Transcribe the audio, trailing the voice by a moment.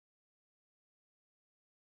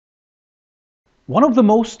One of the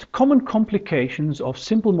most common complications of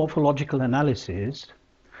simple morphological analysis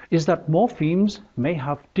is that morphemes may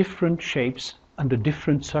have different shapes under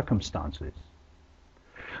different circumstances.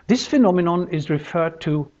 This phenomenon is referred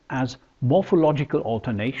to as morphological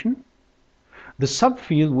alternation. The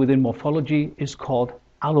subfield within morphology is called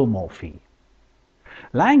allomorphy.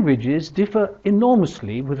 Languages differ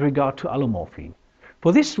enormously with regard to allomorphy.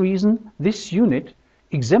 For this reason, this unit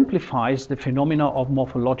exemplifies the phenomena of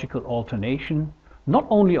morphological alternation not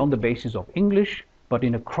only on the basis of English, but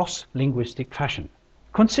in a cross-linguistic fashion.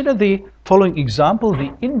 Consider the following example,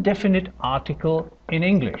 the indefinite article in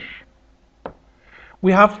English.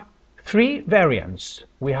 We have three variants.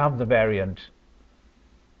 We have the variant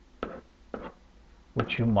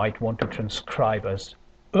which you might want to transcribe as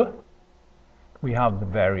We have the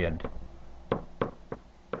variant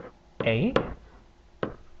A,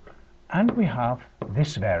 and we have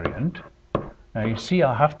this variant. Now you see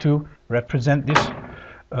I have to represent this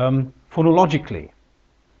phonologically.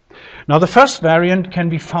 Now the first variant can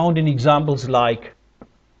be found in examples like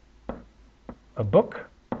a book.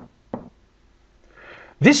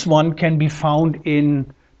 This one can be found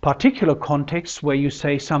in particular contexts where you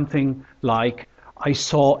say something like, I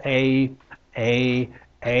saw a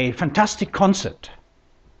fantastic concert.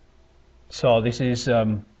 So this is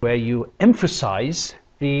where you emphasize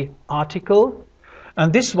the article.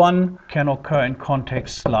 And this one can occur in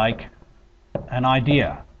contexts like an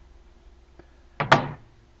idea.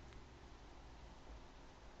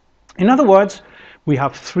 In other words, we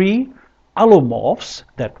have three allomorphs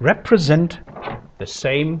that represent the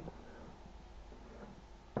same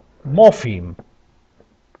morpheme,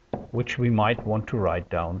 which we might want to write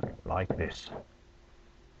down like this.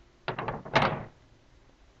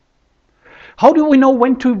 How do we know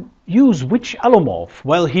when to use which allomorph?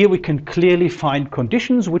 Well, here we can clearly find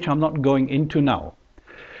conditions which I'm not going into now.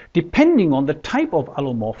 Depending on the type of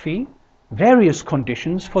allomorphy, various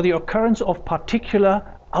conditions for the occurrence of particular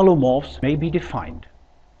allomorphs may be defined.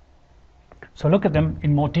 So look at them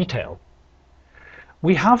in more detail.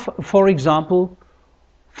 We have, for example,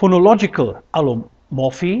 phonological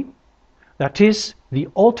allomorphy. That is, the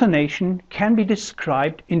alternation can be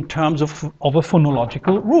described in terms of a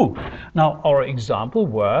phonological rule. Now, our example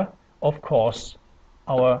were, of course,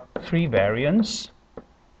 our three variants.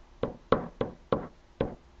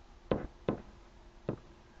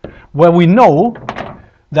 Where we know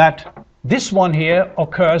that this one here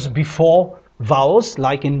occurs before vowels,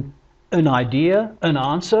 like in an idea, an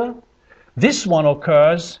answer. This one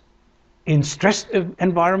occurs in stressed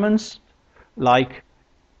environments, like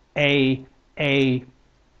a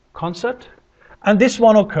concert, and this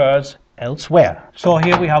one occurs elsewhere. So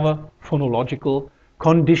here we have a phonological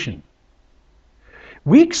condition.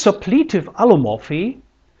 Weak suppletive allomorphy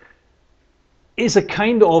is a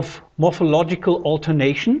kind of morphological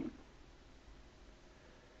alternation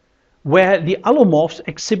where the allomorphs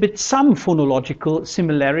exhibit some phonological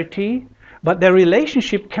similarity, but their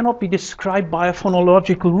relationship cannot be described by a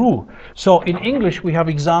phonological rule. So in English we have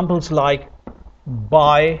examples like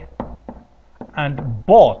buy and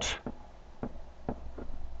bought.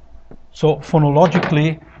 So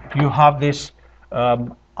phonologically you have this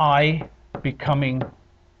I becoming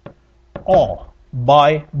or,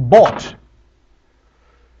 by, bought.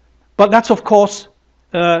 But that's of course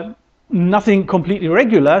nothing completely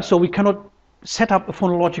regular, so we cannot set up a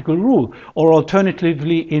phonological rule, or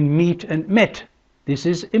alternatively in meet and met. This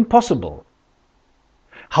is impossible.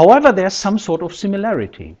 However, there's some sort of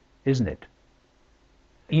similarity, isn't it?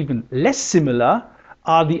 Even less similar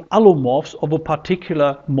are the allomorphs of a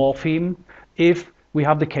particular morpheme if we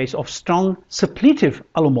have the case of strong suppletive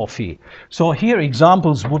allomorphy. So here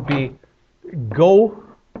examples would be go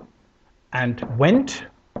and went,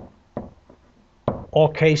 or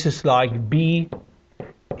cases like be,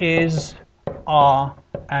 is, are,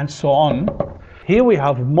 and so on. Here we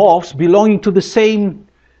have morphs belonging to the same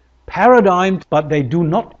paradigm, but they do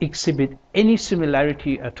not exhibit any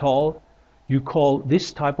similarity at all. You call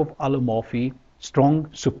this type of allomorphy strong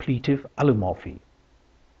suppletive allomorphy.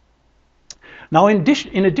 Now, in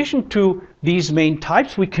addition to these main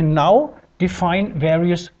types, we can now define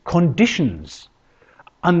various conditions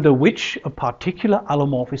under which a particular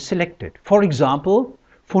allomorph is selected. For example,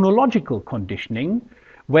 phonological conditioning,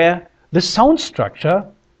 where the sound structure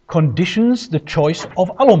conditions the choice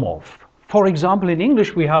of allomorph. For example, in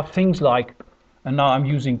English we have things like, and now I'm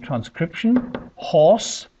using transcription,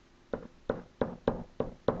 horse,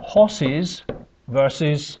 horses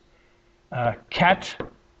versus cat,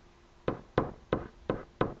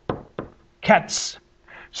 cats.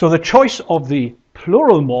 So the choice of the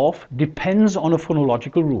plural morph depends on a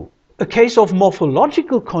phonological rule. A case of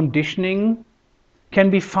morphological conditioning can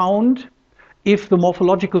be found if the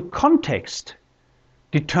morphological context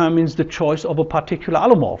determines the choice of a particular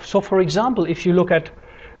allomorph. So for example, if you look at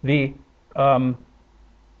the, and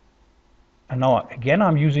now again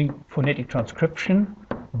I'm using phonetic transcription,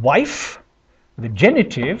 wife, the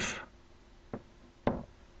genitive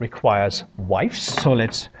requires wives, so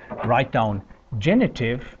let's write down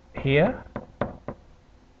genitive here.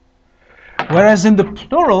 Whereas in the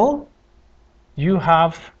plural, you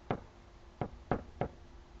have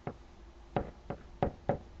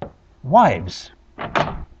wives.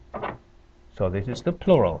 So this is the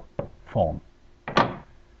plural form.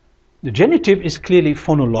 The genitive is clearly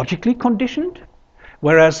phonologically conditioned,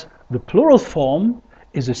 whereas the plural form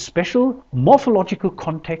is a special morphological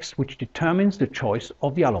context which determines the choice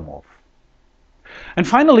of the allomorph. And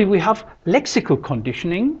finally, we have lexical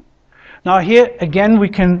conditioning. Now here again we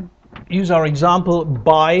can use our example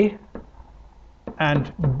by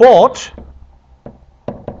and bought.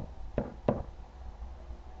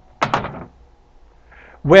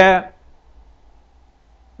 Where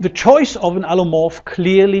the choice of an allomorph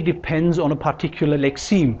clearly depends on a particular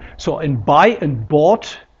lexeme. So in by and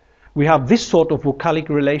bought, we have this sort of vocalic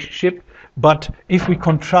relationship, but if we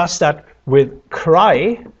contrast that with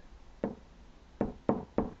cry,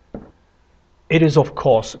 it is of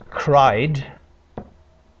course cried,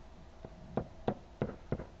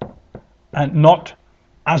 and not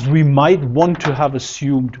as we might want to have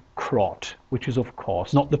assumed crot, which is of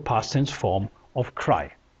course not the past tense form of cry.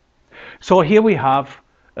 So here we have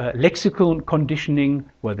lexical conditioning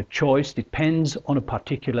where the choice depends on a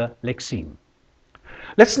particular lexeme.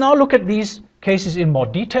 Let's now look at these cases in more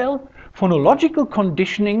detail. Phonological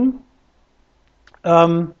conditioning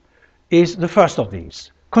is the first of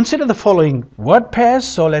these. Consider the following word pairs.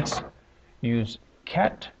 So let's use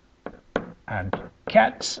cat and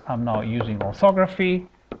cats. I'm now using orthography.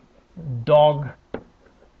 Dog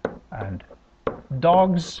and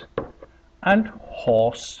dogs, and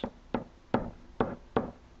horse,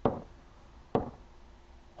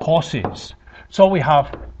 horses. So we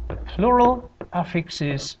have plural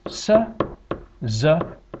affixes s, z,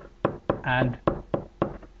 and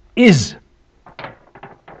is.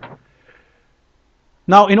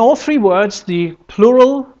 Now in all three words, the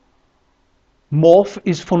plural morph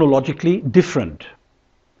is phonologically different.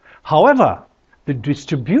 However, the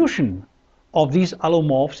distribution of these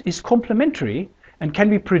allomorphs is complementary and can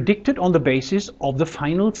be predicted on the basis of the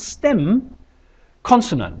final stem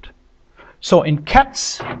consonant. So in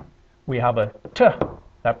cats, we have a t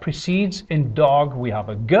that precedes. In dog, we have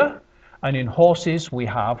a g, and in horses, we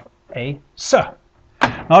have a s.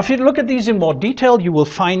 Now, if you look at these in more detail, you will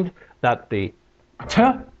find that the t,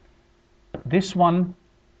 this one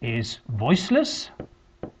is voiceless.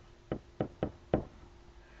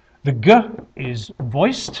 The g is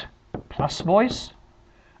voiced plus voice,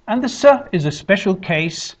 and the s is a special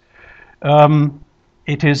case.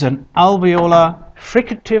 It is an alveolar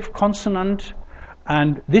fricative consonant,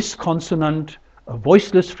 and this consonant, a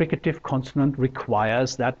voiceless fricative consonant,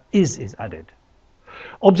 requires that is added.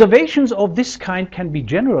 Observations of this kind can be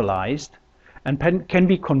generalized and can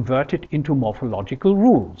be converted into morphological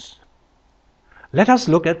rules. Let us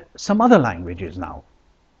look at some other languages now.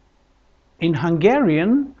 In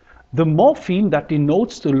Hungarian, the morpheme that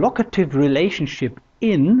denotes the locative relationship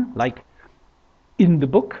in, like in the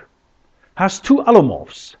book, has two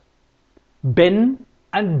allomorphs, ben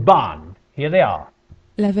and ban. Here they are.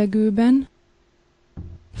 Levegőben,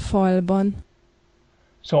 falban.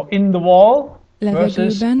 So in the wall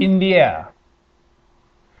versus Levegőben, in the air.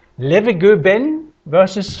 Levegőben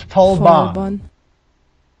versus falban. falban.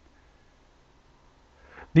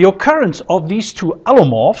 The occurrence of these two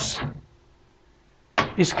allomorphs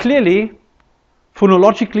is clearly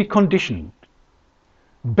phonologically conditioned.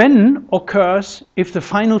 Ben occurs if the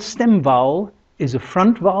final stem vowel is a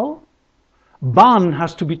front vowel. Ban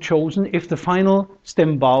has to be chosen if the final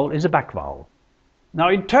stem vowel is a back vowel. Now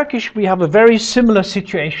in Turkish we have a very similar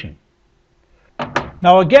situation.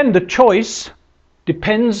 Now again, the choice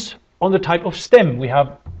depends on the type of stem. We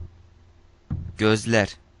have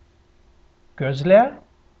Gözler. gözler,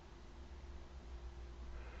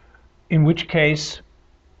 in which case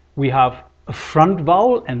we have a front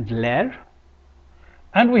vowel and ler,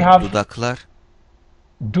 and we have Dudaklar.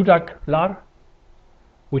 dudaklar,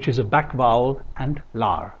 which is a back vowel, and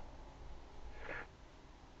lar.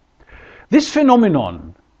 This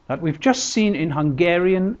phenomenon that we've just seen in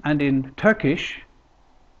Hungarian and in Turkish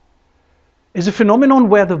is a phenomenon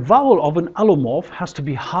where the vowel of an allomorph has to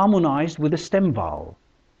be harmonized with a stem vowel.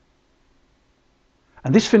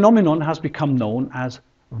 And this phenomenon has become known as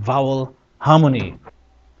vowel harmony.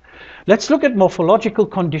 Let's look at morphological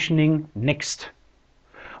conditioning next.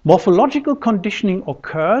 Morphological conditioning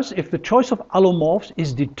occurs if the choice of allomorphs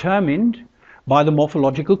is determined by the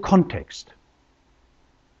morphological context.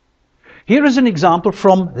 Here is an example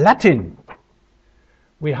from Latin.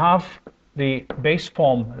 We have the base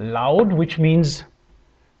form laud, which means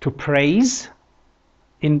to praise,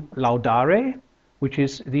 in laudare, which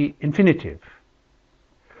is the infinitive.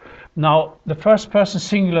 Now, the first person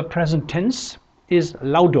singular present tense is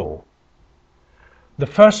laudo. The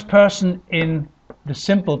first person in the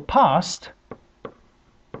simple past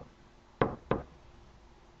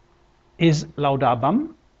is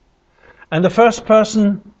laudabam, and the first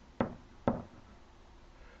person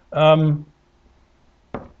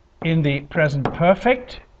in the present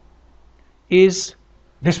perfect is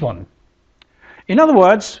this one. In other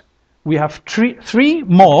words, we have three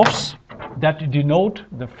morphs that denote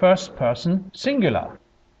the first person singular.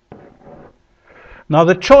 Now,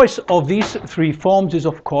 the choice of these three forms is,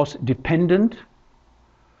 of course, dependent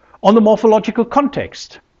on the morphological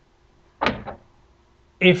context.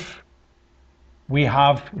 If we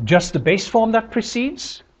have just the base form that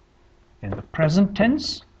precedes, in the present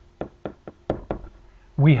tense,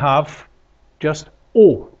 we have just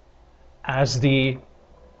O as the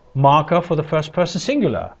marker for the first person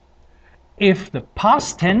singular. If the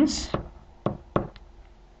past tense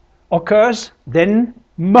occurs, then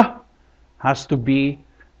M has to be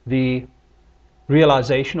the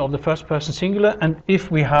realization of the first person singular, and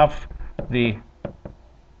if we have the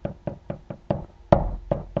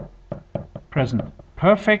present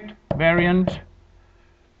perfect variant,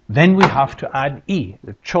 then we have to add E.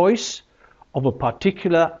 The choice of a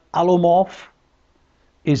particular allomorph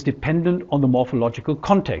is dependent on the morphological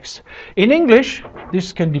context. In English,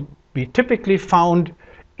 this can be typically found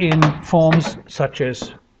in forms such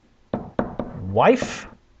as wife,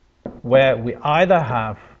 where we either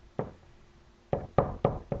have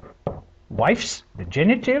wives, the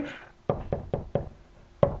genitive,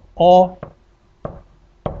 or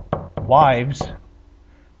wives,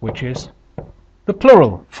 which is the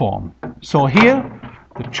plural form. So here,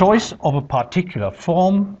 the choice of a particular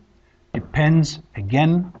form depends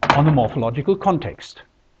again on the morphological context.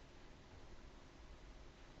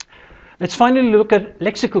 Let's finally look at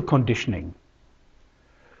lexical conditioning.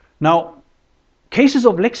 Now, cases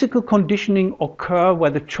of lexical conditioning occur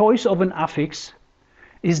where the choice of an affix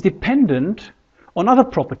is dependent on other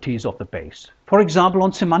properties of the base, for example,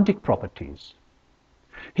 on semantic properties.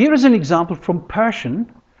 Here is an example from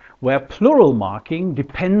Persian where plural marking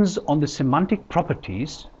depends on the semantic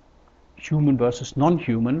properties, human versus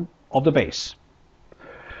non-human, of the base.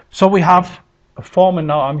 So we have a form, and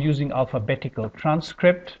now I'm using alphabetical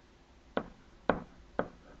transcript,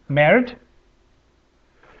 merd,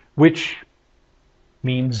 which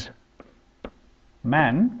means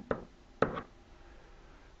man,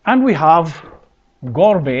 and we have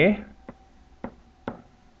gorbe,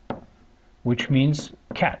 which means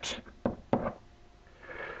cat.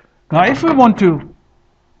 Now, if we want to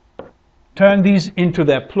turn these into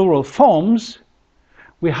their plural forms,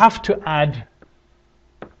 we have to add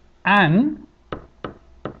an,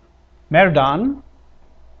 merdan,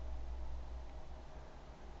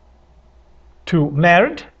 to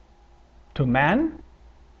merd, to man,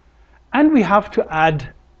 and we have to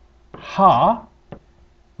add ha,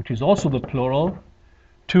 which is also the plural,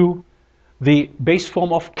 to the base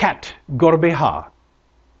form of cat, gorbeha.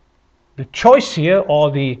 The choice here,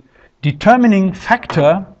 or the determining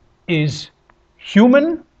factor, is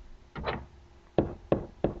human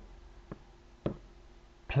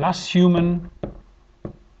plus human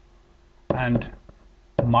and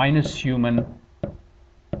minus human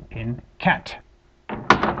in cat.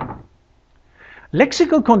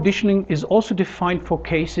 Lexical conditioning is also defined for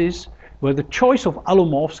cases where the choice of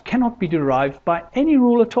allomorphs cannot be derived by any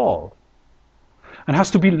rule at all and has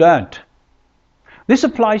to be learnt. This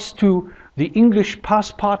applies to the English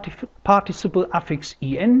past participle affix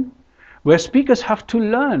en, where speakers have to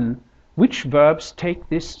learn which verbs take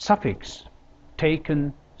this suffix,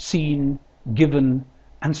 taken, seen, given,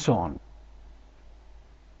 and so on.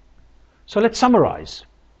 So let's summarize.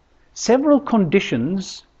 Several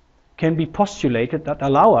conditions can be postulated that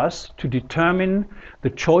allow us to determine the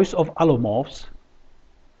choice of allomorphs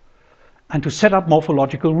and to set up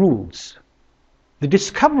morphological rules. The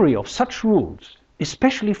discovery of such rules,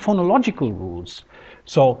 especially phonological rules,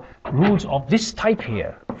 so rules of this type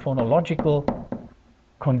here, phonological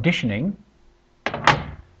conditioning,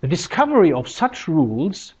 the discovery of such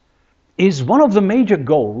rules is one of the major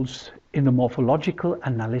goals in the morphological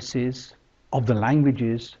analysis of the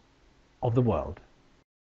languages of the world.